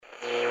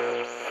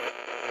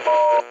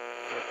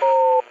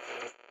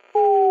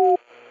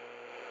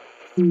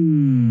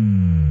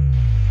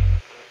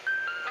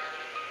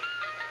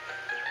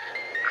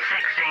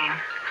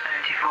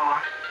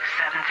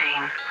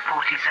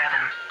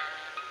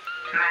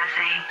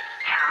Mercy,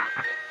 camp,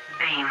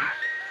 beam.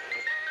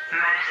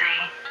 Mercy,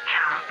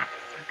 camp,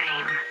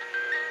 beam.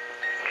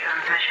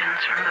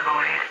 Transmissions from the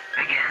void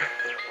begin.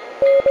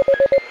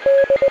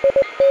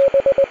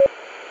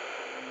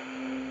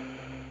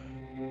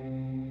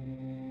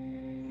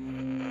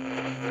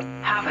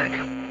 Havoc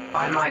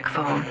by Mike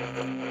Thorn.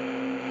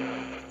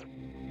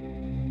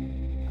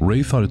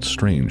 Ray thought it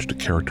strange to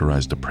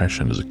characterize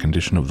depression as a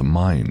condition of the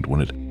mind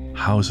when it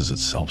houses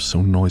itself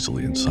so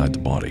noisily inside the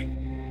body.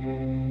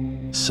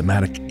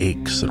 Somatic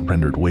aches that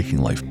rendered waking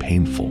life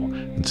painful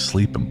and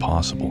sleep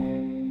impossible,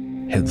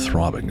 head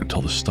throbbing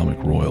until the stomach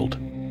roiled,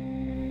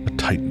 a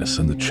tightness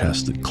in the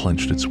chest that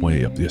clenched its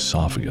way up the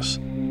esophagus,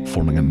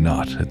 forming a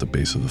knot at the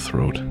base of the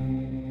throat,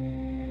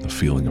 the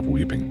feeling of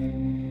weeping.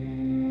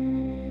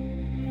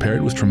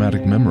 Paired with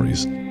traumatic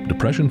memories,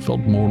 depression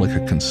felt more like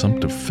a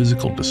consumptive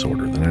physical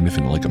disorder than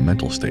anything like a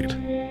mental state.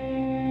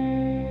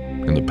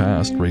 In the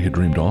past, Ray had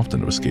dreamed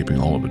often of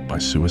escaping all of it by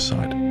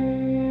suicide.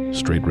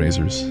 Straight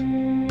razors,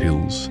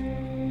 pills,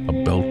 a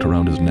belt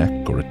around his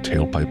neck, or a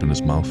tailpipe in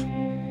his mouth.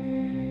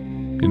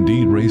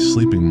 Indeed, Ray's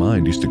sleeping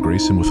mind used to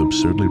grace him with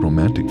absurdly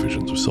romantic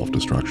visions of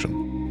self-destruction.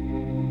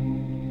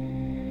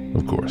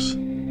 Of course,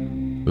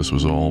 this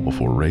was all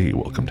before Ray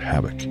welcomed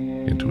Havoc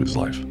into his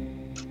life.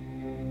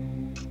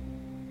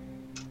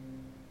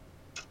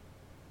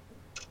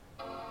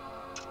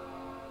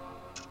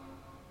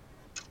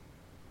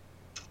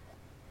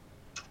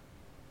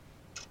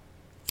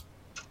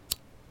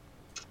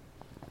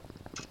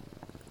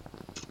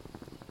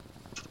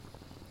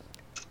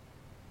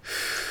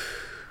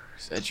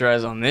 Set your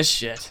eyes on this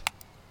shit.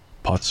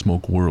 Pot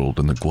smoke whirled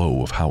in the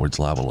glow of Howard's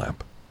lava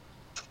lamp.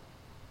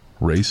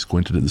 Ray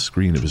squinted at the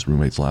screen of his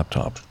roommate's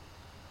laptop.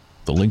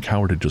 The link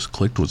Howard had just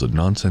clicked was a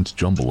nonsense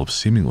jumble of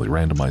seemingly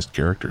randomized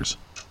characters.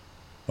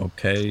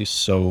 Okay,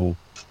 so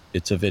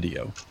it's a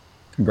video.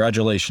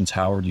 Congratulations,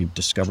 Howard, you've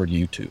discovered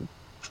YouTube.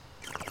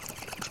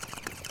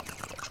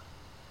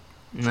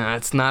 Nah,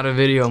 it's not a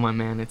video, my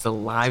man. It's a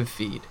live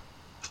feed.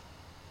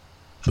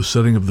 The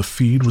setting of the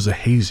feed was a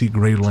hazy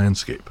gray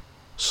landscape.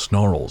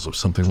 Snarls of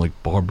something like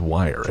barbed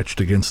wire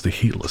etched against the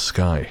heatless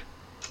sky.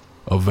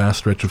 A vast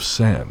stretch of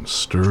sand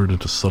stirred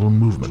into subtle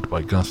movement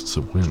by gusts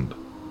of wind.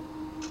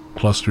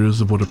 Clusters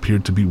of what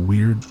appeared to be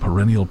weird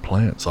perennial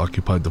plants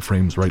occupied the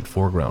frame's right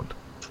foreground,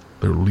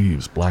 their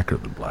leaves blacker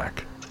than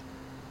black.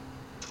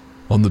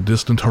 On the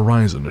distant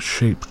horizon, a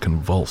shape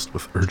convulsed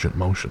with urgent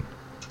motion.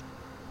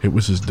 It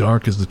was as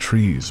dark as the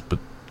trees, but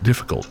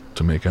difficult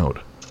to make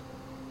out.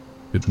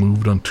 It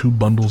moved on two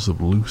bundles of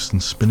loose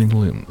and spinning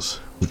limbs,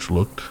 which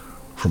looked,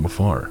 from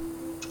afar,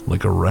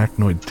 like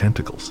arachnoid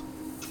tentacles.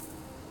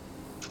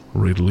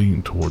 Ray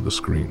leaned toward the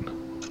screen.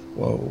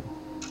 Whoa.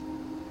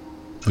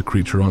 The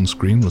creature on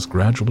screen was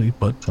gradually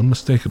but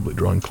unmistakably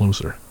drawing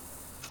closer.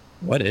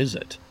 What is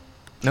it?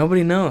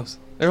 Nobody knows.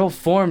 There are whole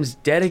forums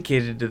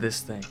dedicated to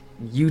this thing.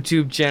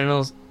 YouTube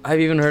channels.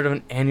 I've even heard of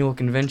an annual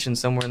convention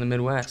somewhere in the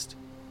Midwest.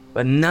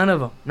 But none of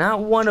them,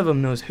 not one of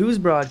them, knows who's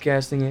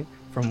broadcasting it,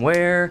 from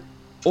where,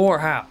 or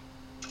how.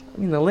 I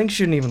mean, the link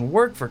shouldn't even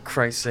work, for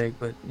Christ's sake,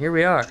 but here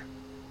we are.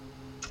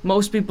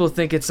 Most people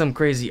think it's some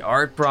crazy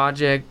art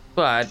project,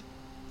 but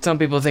some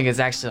people think it's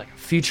actually like a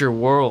future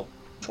world,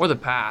 or the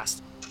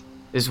past.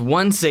 This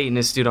one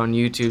Satanist dude on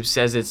YouTube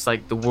says it's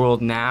like the world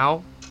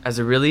now, as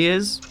it really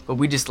is, but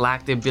we just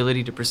lack the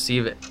ability to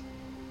perceive it.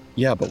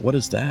 Yeah, but what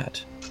is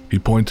that? He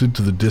pointed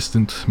to the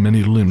distant,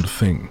 many-limbed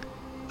thing,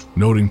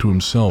 noting to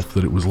himself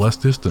that it was less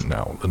distant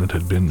now than it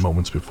had been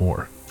moments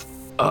before.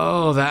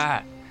 Oh,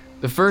 that.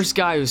 The first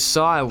guy who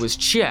saw it was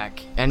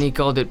Czech, and he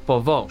called it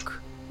Pavouk,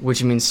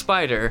 which means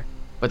spider,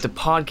 but the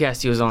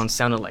podcast he was on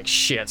sounded like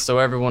shit, so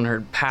everyone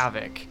heard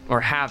Pavouk,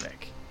 or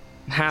Havoc.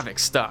 Havoc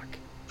stuck.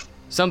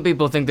 Some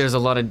people think there's a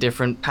lot of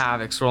different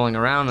Pavouks rolling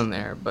around in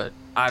there, but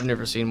I've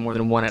never seen more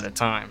than one at a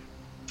time.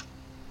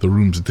 The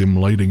room's dim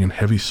lighting and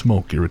heavy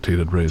smoke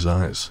irritated Ray's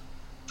eyes.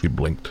 He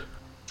blinked.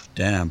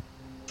 Damn.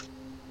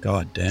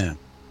 God damn.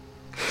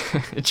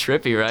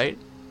 Trippy, right?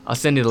 I'll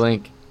send you the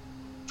link.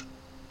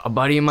 A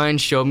buddy of mine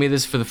showed me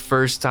this for the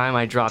first time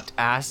I dropped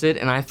acid,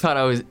 and I thought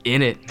I was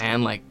in it,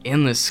 man, like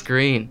in the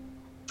screen.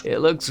 It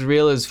looks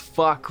real as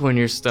fuck when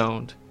you're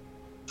stoned.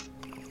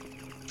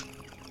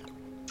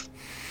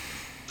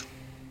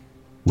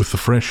 With the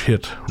fresh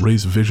hit,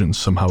 Ray's vision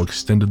somehow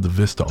extended the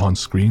vista on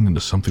screen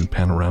into something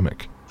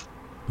panoramic,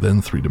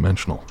 then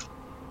three-dimensional.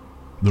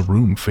 The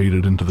room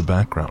faded into the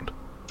background.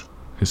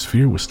 His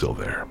fear was still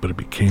there, but it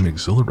became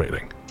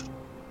exhilarating.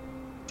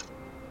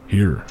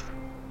 Here,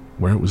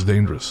 where it was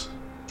dangerous,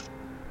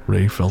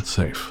 Ray felt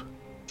safe.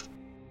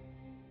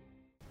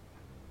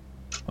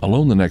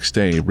 Alone the next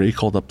day, Ray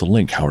called up the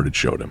link Howard had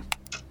showed him.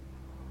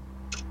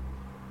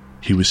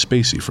 He was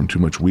spacey from too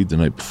much weed the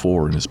night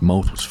before, and his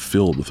mouth was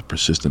filled with a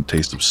persistent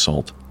taste of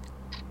salt.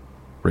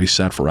 Ray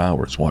sat for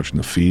hours watching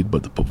the feed,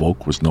 but the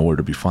Pavouk was nowhere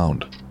to be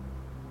found.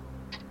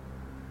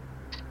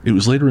 It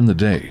was later in the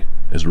day,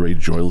 as Ray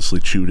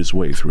joylessly chewed his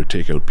way through a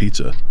takeout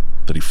pizza,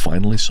 that he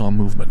finally saw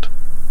movement.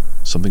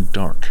 Something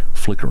dark,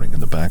 flickering in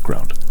the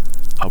background,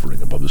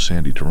 hovering above the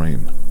sandy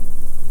terrain.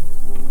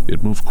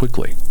 It moved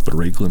quickly, but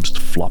Ray glimpsed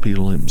floppy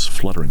limbs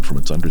fluttering from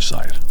its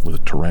underside with a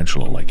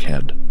tarantula-like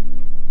head.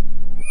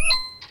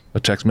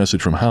 A text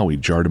message from Howie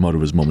jarred him out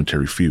of his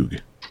momentary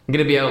fugue. I'm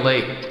gonna be out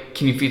late.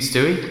 Can you feed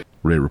Stewie?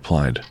 Ray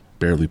replied,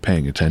 barely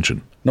paying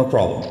attention. No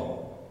problem.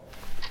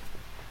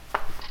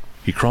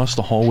 He crossed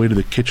the hallway to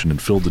the kitchen and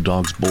filled the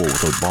dog's bowl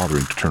without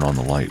bothering to turn on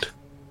the light.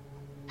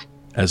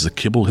 As the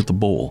kibble hit the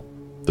bowl,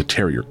 the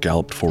terrier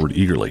galloped forward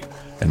eagerly,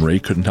 and Ray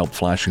couldn't help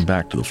flashing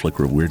back to the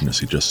flicker of weirdness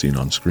he'd just seen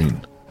on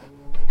screen.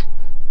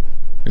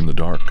 In the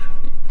dark,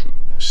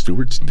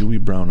 Stewart's dewy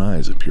brown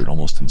eyes appeared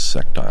almost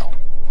insectile.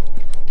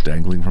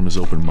 Dangling from his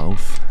open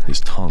mouth, his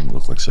tongue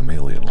looked like some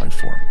alien life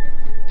form.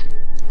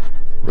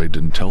 Ray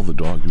didn't tell the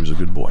dog he was a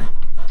good boy,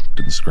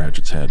 didn't scratch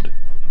its head.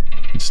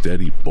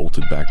 Instead, he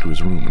bolted back to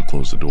his room and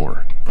closed the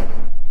door.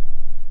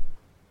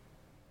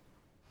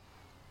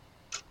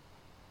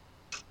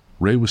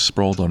 Ray was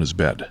sprawled on his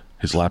bed,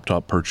 his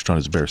laptop perched on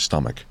his bare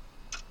stomach.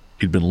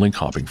 He'd been link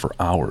hopping for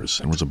hours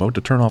and was about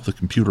to turn off the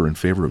computer in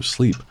favor of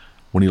sleep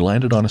when he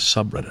landed on a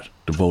subreddit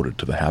devoted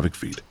to the Havoc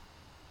Feed.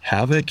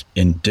 Havoc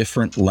in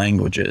different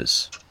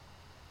languages.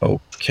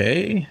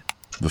 Okay.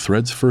 The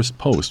thread's first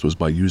post was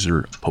by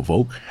user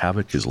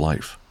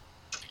PavoukHavocIsLife.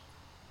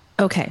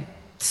 Okay,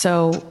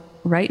 so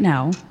right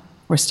now,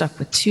 we're stuck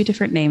with two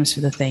different names for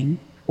the thing,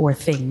 or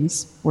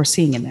things, we're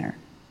seeing in there.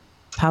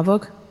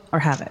 Pavouk or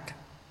Havoc.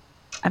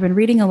 I've been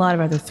reading a lot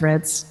of other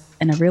threads,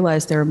 and I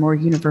realized there are more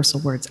universal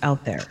words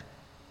out there.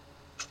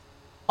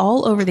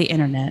 All over the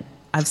internet,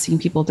 I've seen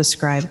people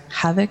describe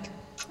Havoc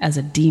as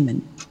a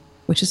demon,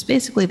 which is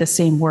basically the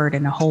same word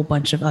in a whole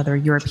bunch of other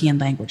European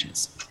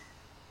languages.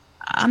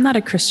 I'm not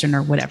a Christian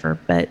or whatever,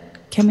 but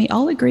can we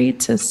all agree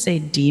to say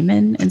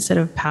demon instead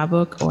of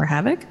Pavouk or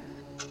Havoc?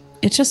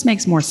 It just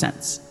makes more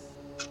sense.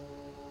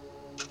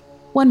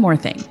 One more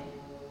thing.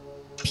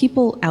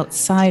 People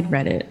outside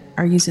Reddit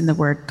are using the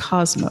word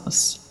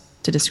cosmos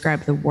to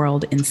describe the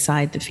world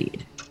inside the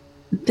feed.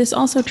 This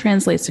also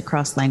translates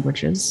across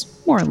languages,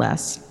 more or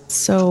less,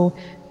 so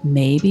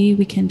maybe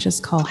we can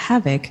just call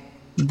Havoc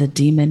the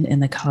demon in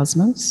the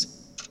cosmos?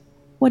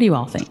 What do you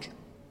all think?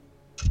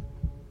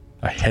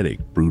 A headache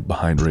brewed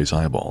behind Ray's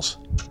eyeballs.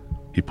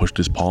 He pushed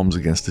his palms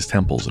against his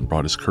temples and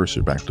brought his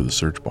cursor back to the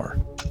search bar.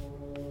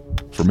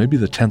 For maybe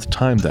the 10th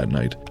time that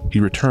night, he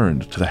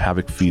returned to the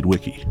Havoc Feed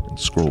wiki and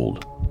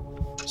scrolled.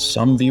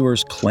 Some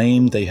viewers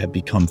claim they have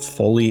become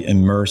fully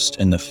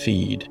immersed in the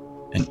feed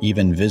and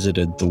even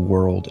visited the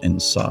world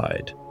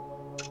inside.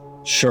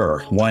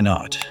 Sure, why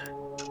not?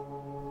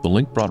 The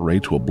link brought Ray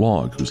to a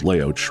blog whose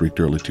layout shrieked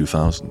early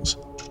 2000s.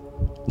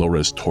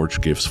 Low-res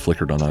torch gifs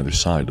flickered on either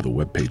side of the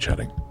webpage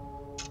heading.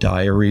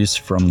 Diaries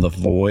From the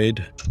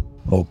Void?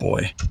 Oh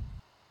boy.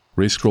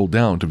 Ray scrolled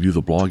down to view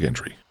the blog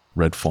entry,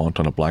 red font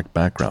on a black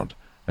background,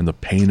 and the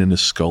pain in his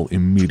skull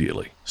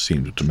immediately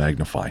seemed to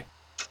magnify.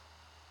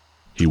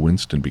 He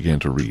winced and began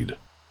to read.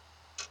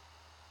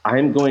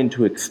 I'm going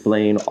to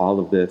explain all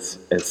of this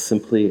as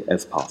simply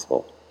as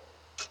possible.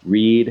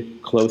 Read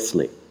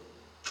closely.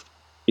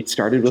 It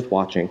started with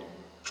watching,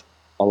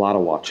 a lot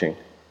of watching.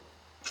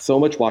 So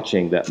much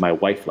watching that my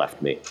wife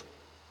left me,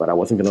 but I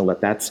wasn't going to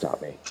let that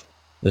stop me.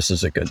 This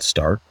is a good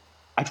start.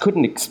 I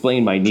couldn't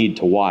explain my need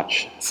to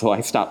watch, so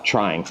I stopped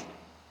trying.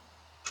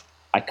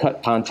 I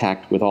cut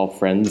contact with all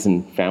friends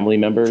and family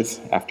members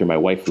after my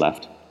wife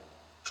left.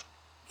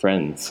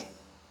 Friends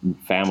and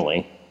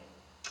family,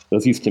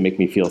 those used to make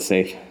me feel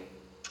safe.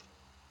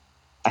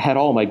 I had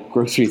all my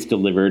groceries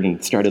delivered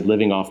and started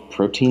living off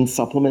protein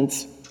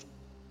supplements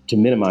to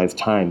minimize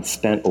time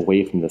spent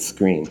away from the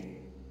screen.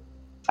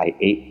 I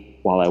ate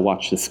while I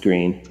watched the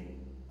screen.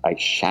 I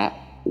shat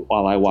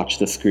while I watched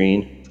the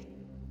screen.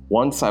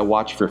 Once I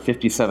watched for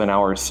 57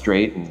 hours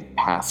straight and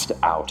passed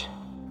out.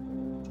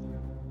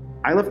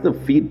 I left the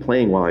feed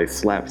playing while I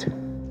slept.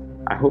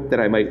 I hoped that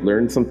I might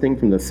learn something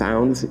from the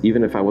sounds,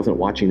 even if I wasn't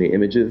watching the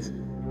images.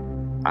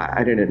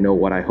 I didn't know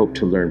what I hoped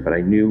to learn, but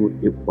I knew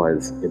it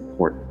was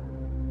important.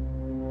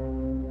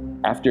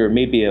 After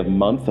maybe a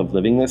month of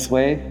living this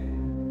way,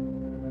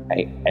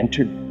 I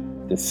entered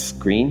the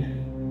screen.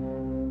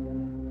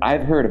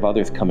 I've heard of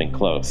others coming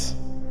close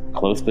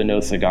but no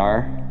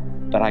cigar,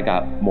 but I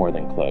got more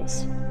than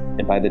close.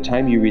 And by the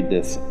time you read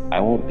this, I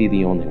won't be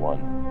the only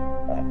one.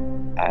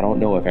 I don't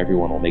know if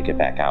everyone will make it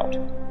back out.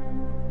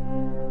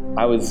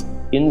 I was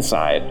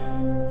inside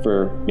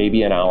for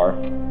maybe an hour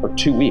or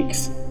 2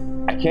 weeks.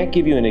 I can't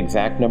give you an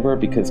exact number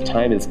because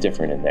time is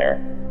different in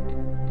there.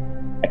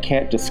 I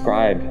can't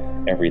describe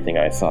everything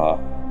I saw,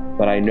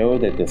 but I know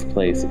that this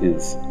place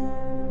is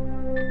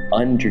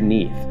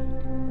underneath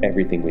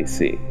everything we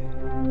see.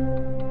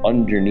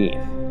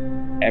 Underneath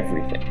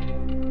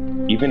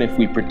everything. Even if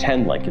we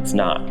pretend like it's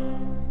not.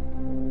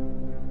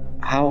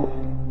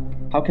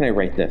 How can I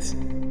write this?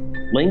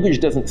 Language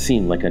doesn't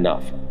seem like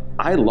enough.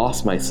 I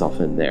lost myself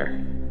in there.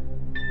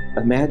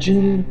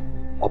 Imagine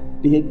a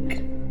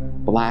big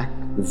black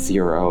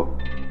zero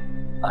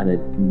on a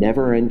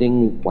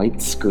never-ending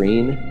white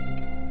screen.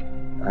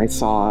 I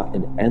saw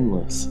an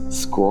endless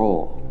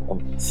scroll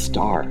of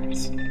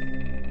stars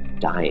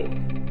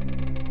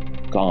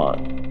dying.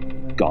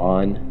 Gone,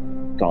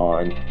 gone,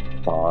 Gone,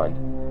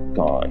 gone,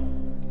 gone.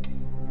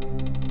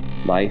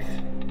 Life,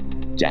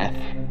 death,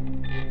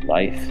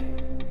 life,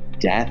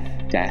 death,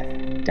 death,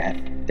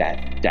 death,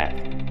 death, death.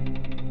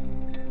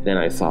 Then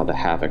I saw the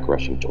Havoc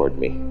rushing toward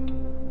me.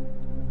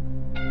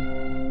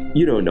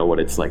 You don't know what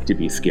it's like to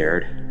be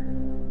scared.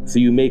 So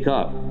you make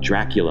up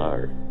Dracula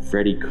or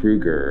Freddy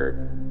Krueger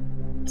or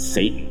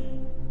Satan.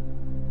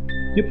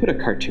 You put a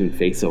cartoon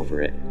face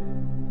over it.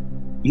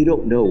 You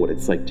don't know what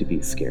it's like to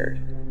be scared.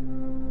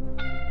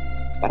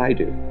 But I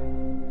do.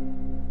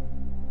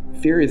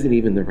 Fear isn't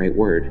even the right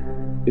word.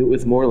 It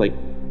was more like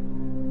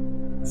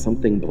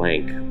something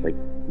blank, like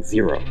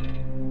zero,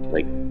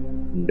 like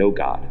no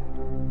God,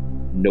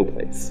 no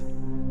place.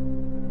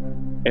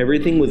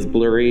 Everything was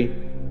blurry.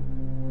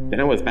 Then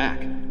I was back.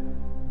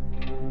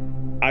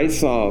 I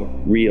saw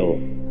real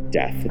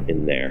death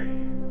in there.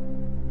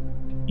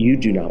 You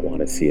do not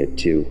want to see it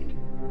too.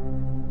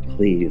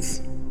 Please,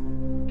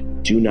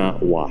 do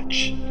not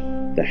watch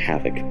the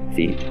Havoc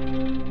Feed.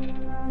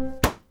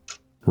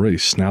 Ray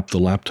snapped the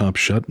laptop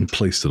shut and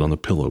placed it on the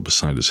pillow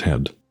beside his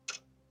head.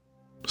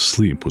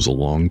 Sleep was a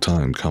long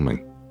time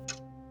coming.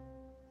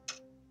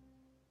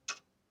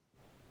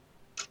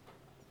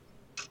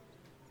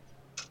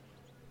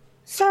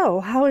 So,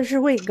 how has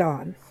your week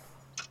gone?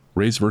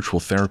 Ray's virtual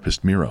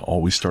therapist, Mira,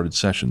 always started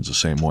sessions the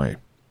same way.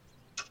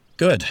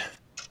 Good.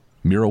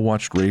 Mira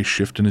watched Ray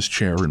shift in his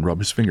chair and rub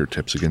his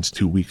fingertips against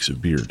 2 weeks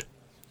of beard.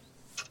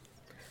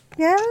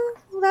 Yeah,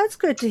 well, that's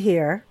good to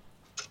hear.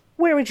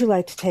 Where would you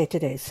like to take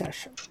today's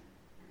session?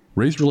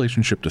 Ray's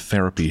relationship to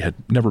therapy had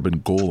never been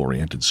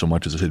goal-oriented so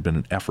much as it had been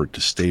an effort to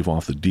stave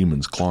off the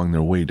demons clawing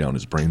their way down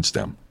his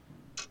brainstem.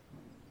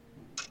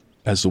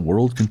 As the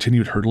world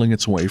continued hurtling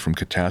its way from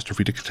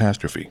catastrophe to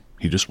catastrophe,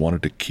 he just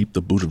wanted to keep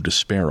the boot of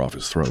despair off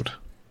his throat.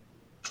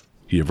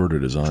 He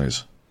averted his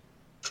eyes.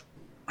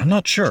 I'm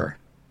not sure.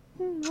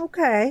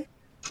 Okay.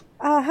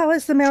 How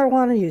has the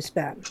marijuana use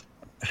been?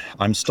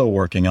 I'm still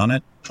working on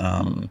it,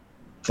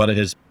 but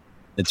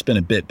it's been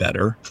a bit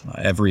better,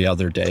 every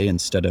other day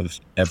instead of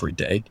every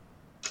day.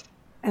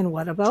 And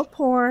what about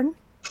porn?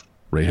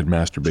 Ray had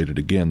masturbated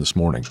again this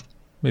morning,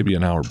 maybe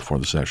an hour before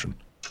the session.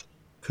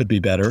 Could be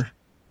better.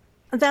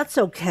 That's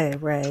okay,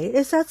 Ray.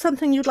 Is that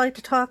something you'd like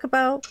to talk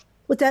about?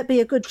 Would that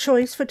be a good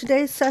choice for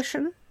today's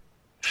session?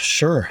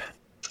 Sure.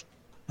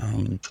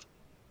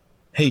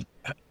 Hey,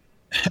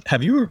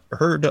 have you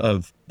heard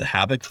of the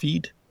Havoc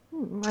Feed?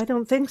 I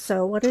don't think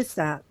so. What is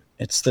that?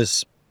 It's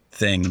this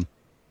thing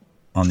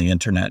on the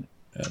internet.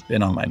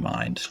 Been on my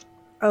mind.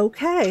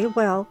 Okay,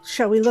 well,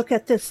 shall we look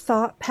at this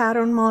thought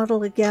pattern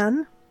model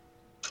again?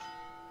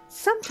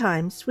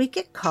 Sometimes we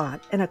get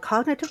caught in a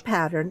cognitive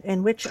pattern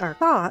in which our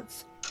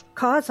thoughts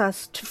cause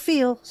us to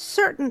feel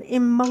certain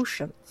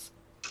emotions,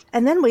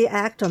 and then we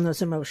act on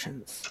those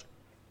emotions.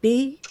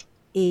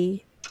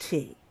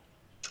 B-E-T.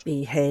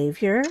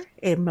 Behavior,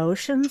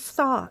 emotions,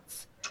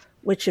 thoughts.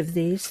 Which of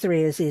these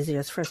three is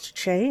easiest for us to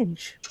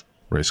change?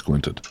 Ray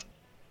squinted.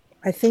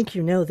 I think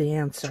you know the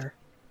answer.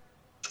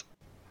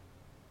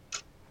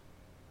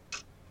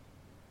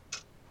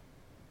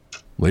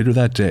 Later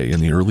that day, in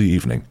the early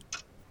evening,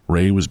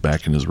 Ray was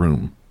back in his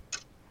room.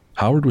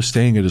 Howard was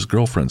staying at his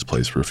girlfriend's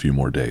place for a few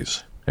more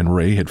days, and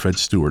Ray had fed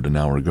Stewart an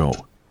hour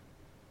ago.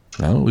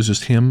 Now it was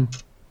just him,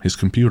 his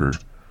computer,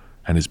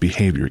 and his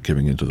behavior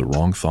giving into the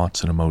wrong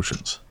thoughts and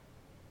emotions.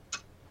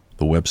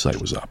 The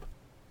website was up.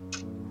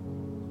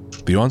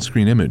 The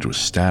on-screen image was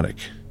static,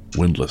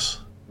 windless.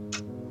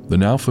 The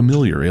now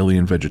familiar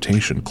alien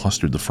vegetation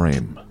clustered the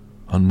frame,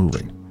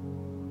 unmoving.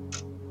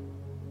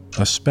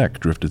 A speck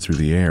drifted through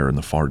the air in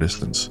the far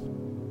distance.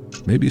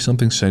 Maybe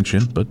something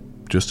sentient, but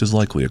just as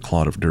likely a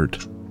clod of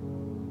dirt.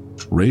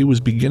 Ray was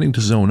beginning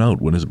to zone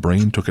out when his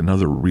brain took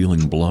another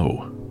reeling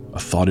blow, a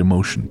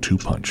thought-emotion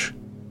two-punch.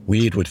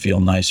 Weed would feel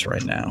nice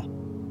right now.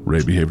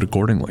 Ray behaved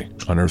accordingly,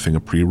 unearthing a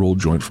pre-rolled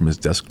joint from his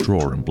desk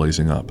drawer and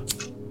blazing up.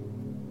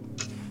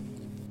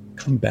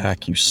 Come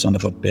back, you son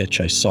of a bitch,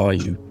 I saw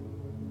you.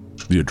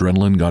 The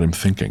adrenaline got him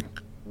thinking,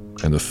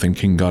 and the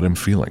thinking got him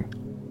feeling.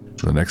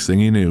 The next thing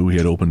he knew, he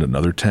had opened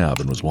another tab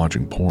and was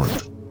watching porn.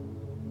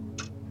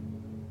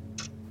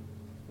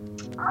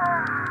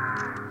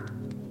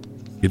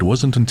 It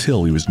wasn't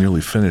until he was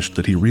nearly finished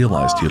that he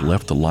realized he had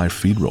left the live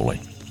feed rolling.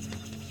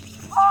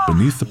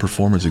 Beneath the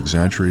performer's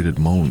exaggerated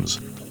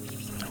moans,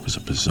 there was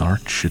a bizarre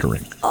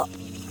chittering.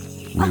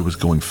 Ray was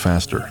going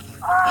faster,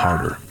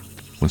 harder,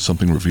 when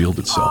something revealed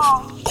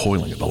itself,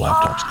 coiling at the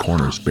laptop's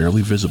corners,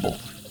 barely visible.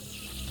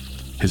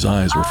 His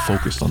eyes were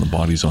focused on the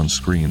bodies on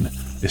screen,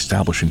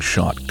 establishing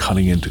shot,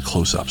 cutting into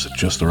close-ups at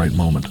just the right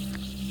moment.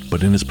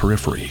 But in his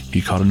periphery,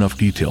 he caught enough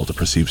detail to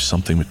perceive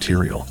something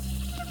material,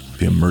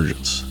 the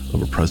emergence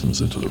of a presence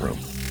into the room.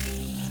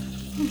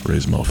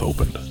 Ray's mouth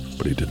opened,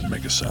 but he didn't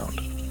make a sound.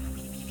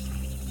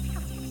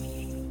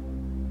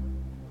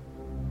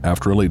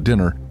 After a late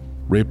dinner,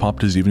 Ray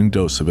popped his evening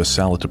dose of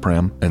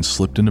escitalopram and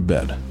slipped into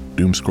bed,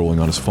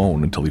 doom-scrolling on his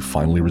phone until he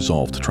finally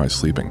resolved to try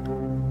sleeping.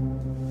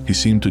 He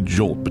seemed to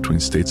jolt between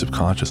states of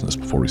consciousness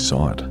before he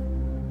saw it.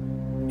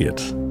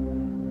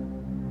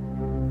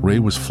 Ray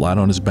was flat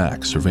on his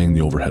back, surveying the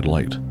overhead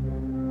light.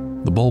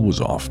 The bulb was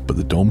off, but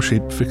the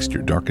dome-shaped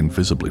fixture darkened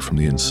visibly from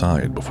the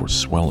inside before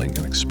swelling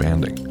and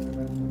expanding.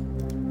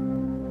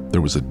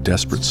 There was a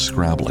desperate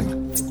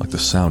scrabbling, like the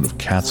sound of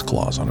cat's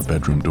claws on a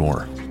bedroom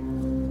door.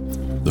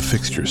 The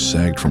fixture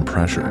sagged from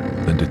pressure,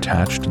 then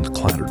detached and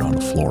clattered on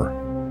the floor.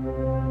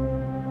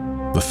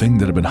 The thing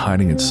that had been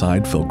hiding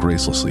inside fell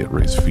gracelessly at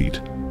Ray's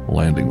feet,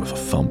 landing with a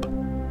thump.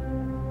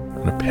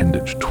 An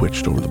appendage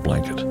twitched over the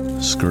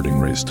blanket, skirting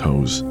Ray's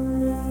toes.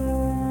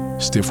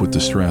 Stiff with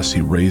distress,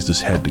 he raised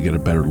his head to get a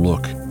better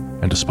look,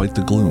 and despite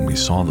the gloom, he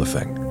saw the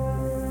thing.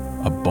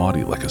 A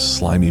body like a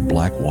slimy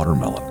black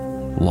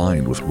watermelon,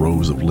 lined with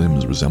rows of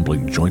limbs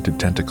resembling jointed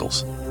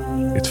tentacles,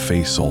 its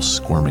face all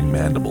squirming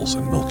mandibles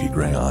and milky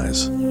gray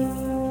eyes.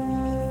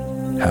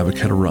 Havoc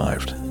had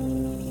arrived,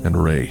 and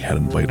Ray had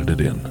invited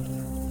it in.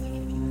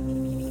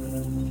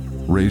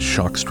 Ray's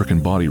shock-stricken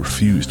body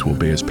refused to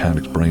obey his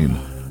panicked brain,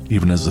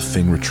 even as the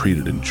thing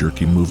retreated in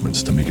jerky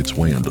movements to make its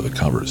way under the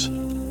covers.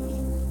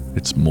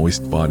 Its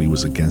moist body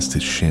was against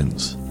his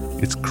shins,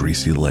 its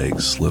greasy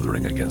legs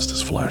slithering against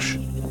his flesh.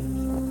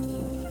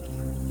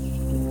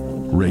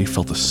 Ray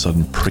felt a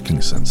sudden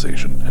pricking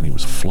sensation, and he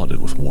was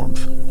flooded with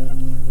warmth.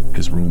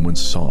 His room went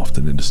soft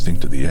and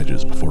indistinct at the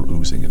edges before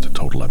oozing into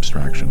total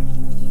abstraction,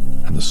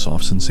 and the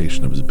soft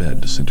sensation of his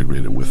bed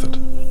disintegrated with it.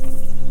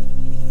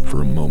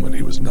 For a moment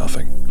he was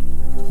nothing.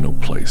 No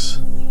place,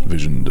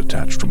 vision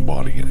detached from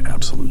body in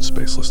absolute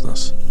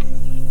spacelessness.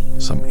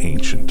 Some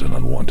ancient and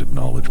unwanted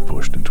knowledge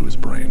pushed into his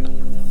brain.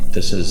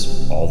 This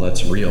is all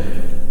that's real.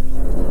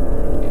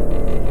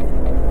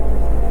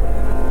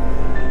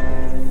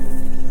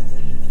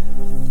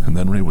 And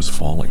then Ray was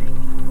falling,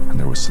 and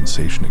there was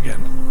sensation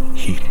again,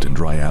 heat and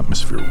dry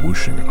atmosphere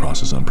whooshing across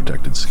his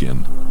unprotected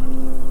skin.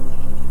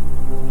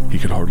 He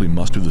could hardly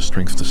muster the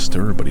strength to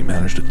stir, but he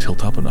managed to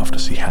tilt up enough to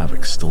see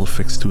Havoc still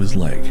affixed to his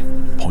leg,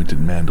 pointed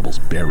mandibles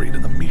buried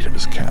in the meat of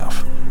his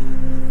calf.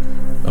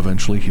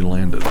 Eventually he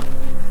landed,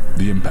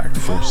 the impact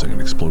forcing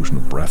an explosion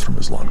of breath from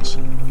his lungs.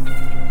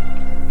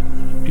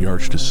 He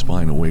arched his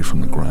spine away from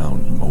the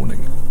ground,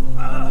 moaning.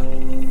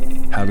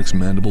 Havoc's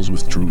mandibles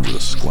withdrew with a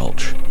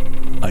squelch.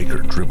 Ichor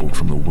dribbled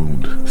from the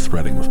wound,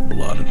 threading with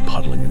blood and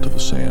puddling into the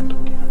sand.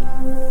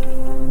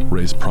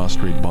 Ray's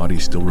prostrate body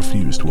still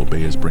refused to obey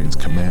his brain's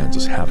commands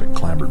as Havoc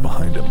clambered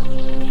behind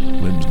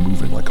him, limbs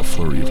moving like a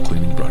flurry of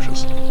cleaning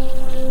brushes.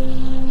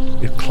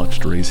 It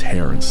clutched Ray's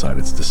hair inside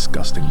its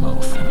disgusting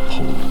mouth and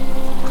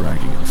pulled,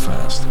 dragging him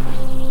fast.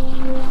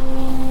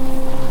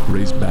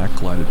 Ray's back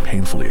glided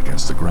painfully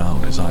against the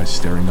ground, his eyes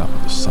staring up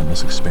at the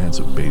sunless expanse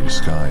of beige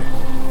sky.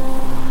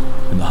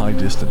 In the high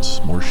distance,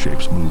 more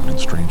shapes moved in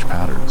strange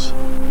patterns,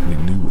 and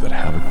he knew that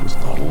Havoc was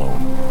not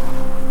alone.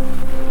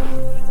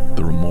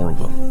 There were more of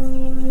them,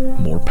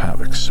 more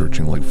Pavoks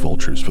searching like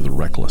vultures for the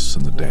reckless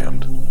and the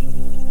damned.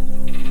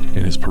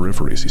 In his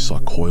peripheries, he saw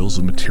coils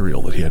of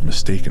material that he had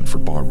mistaken for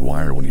barbed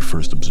wire when he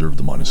first observed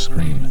them on his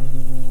screen.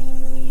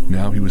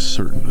 Now he was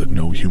certain that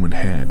no human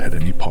hand had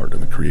any part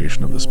in the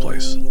creation of this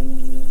place.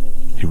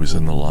 He was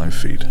in the live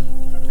feed,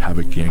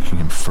 Havoc yanking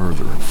him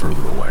further and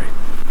further away.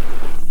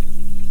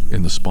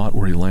 In the spot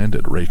where he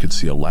landed, Ray could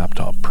see a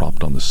laptop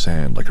propped on the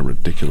sand like a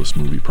ridiculous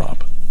movie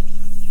prop.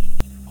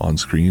 On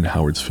screen,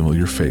 Howard's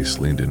familiar face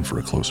leaned in for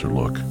a closer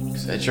look.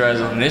 Set your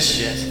eyes on this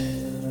shit.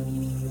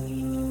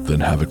 Then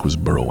Havoc was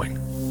burrowing,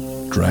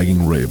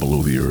 dragging Ray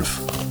below the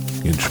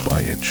earth, inch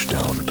by inch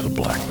down into the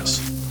blackness.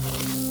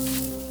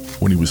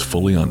 When he was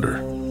fully under,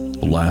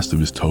 the last of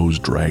his toes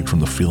dragged from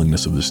the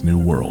feelingness of this new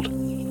world,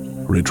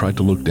 Ray tried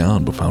to look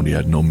down but found he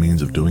had no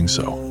means of doing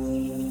so,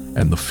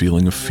 and the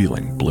feeling of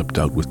feeling blipped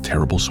out with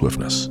terrible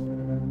swiftness.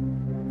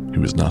 He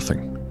was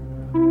nothing,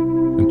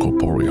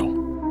 incorporeal.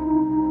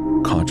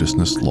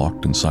 Consciousness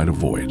locked inside a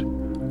void,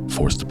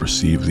 forced to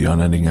perceive the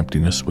unending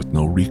emptiness with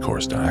no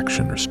recourse to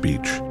action or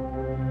speech.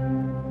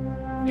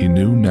 He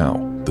knew now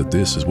that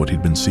this is what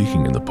he'd been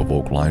seeking in the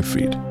Pavouk live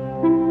feed,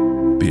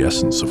 the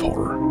essence of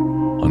horror,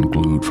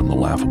 unglued from the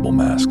laughable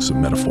masks of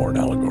metaphor and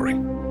allegory.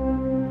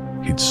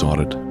 He'd sought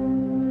it,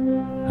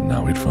 and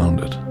now he'd found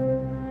it.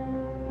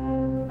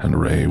 And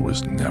Ray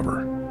was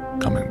never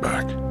coming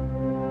back.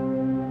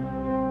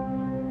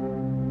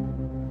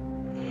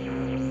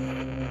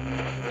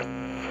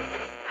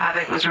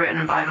 Havoc was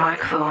written by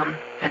Mike Thorn,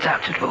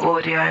 adapted for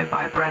audio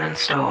by Brennan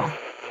Storr.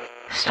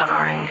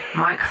 Starring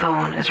Mike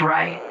Thorn as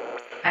Ray,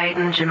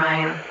 Aidan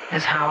German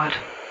as Howard,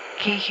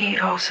 Kiki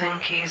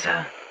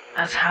Olsen-Keyser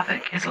as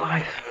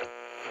HavocIsLife,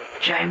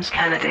 James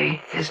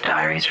Kennedy as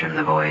Diaries From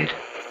the Void,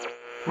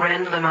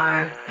 Rynn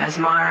Lemieux as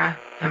Mira,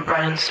 and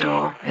Brennan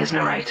Storr as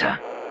Narrator.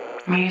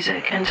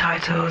 Music and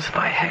titles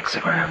by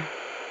Hexxagram.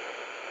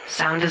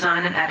 Sound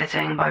design and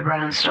editing by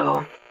Brennan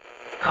Storr.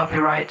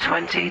 Copyright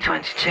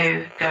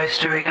 2022 Ghost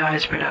Story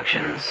Guys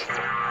Productions.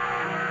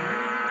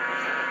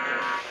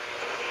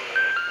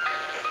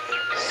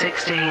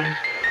 16,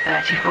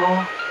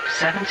 34,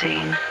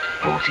 17,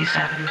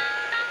 47.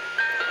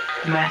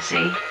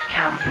 Mercy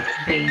Camp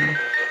Beam.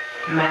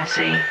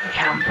 Mercy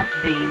Camp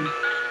Beam.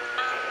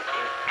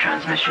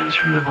 Transmissions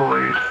from the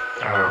Void.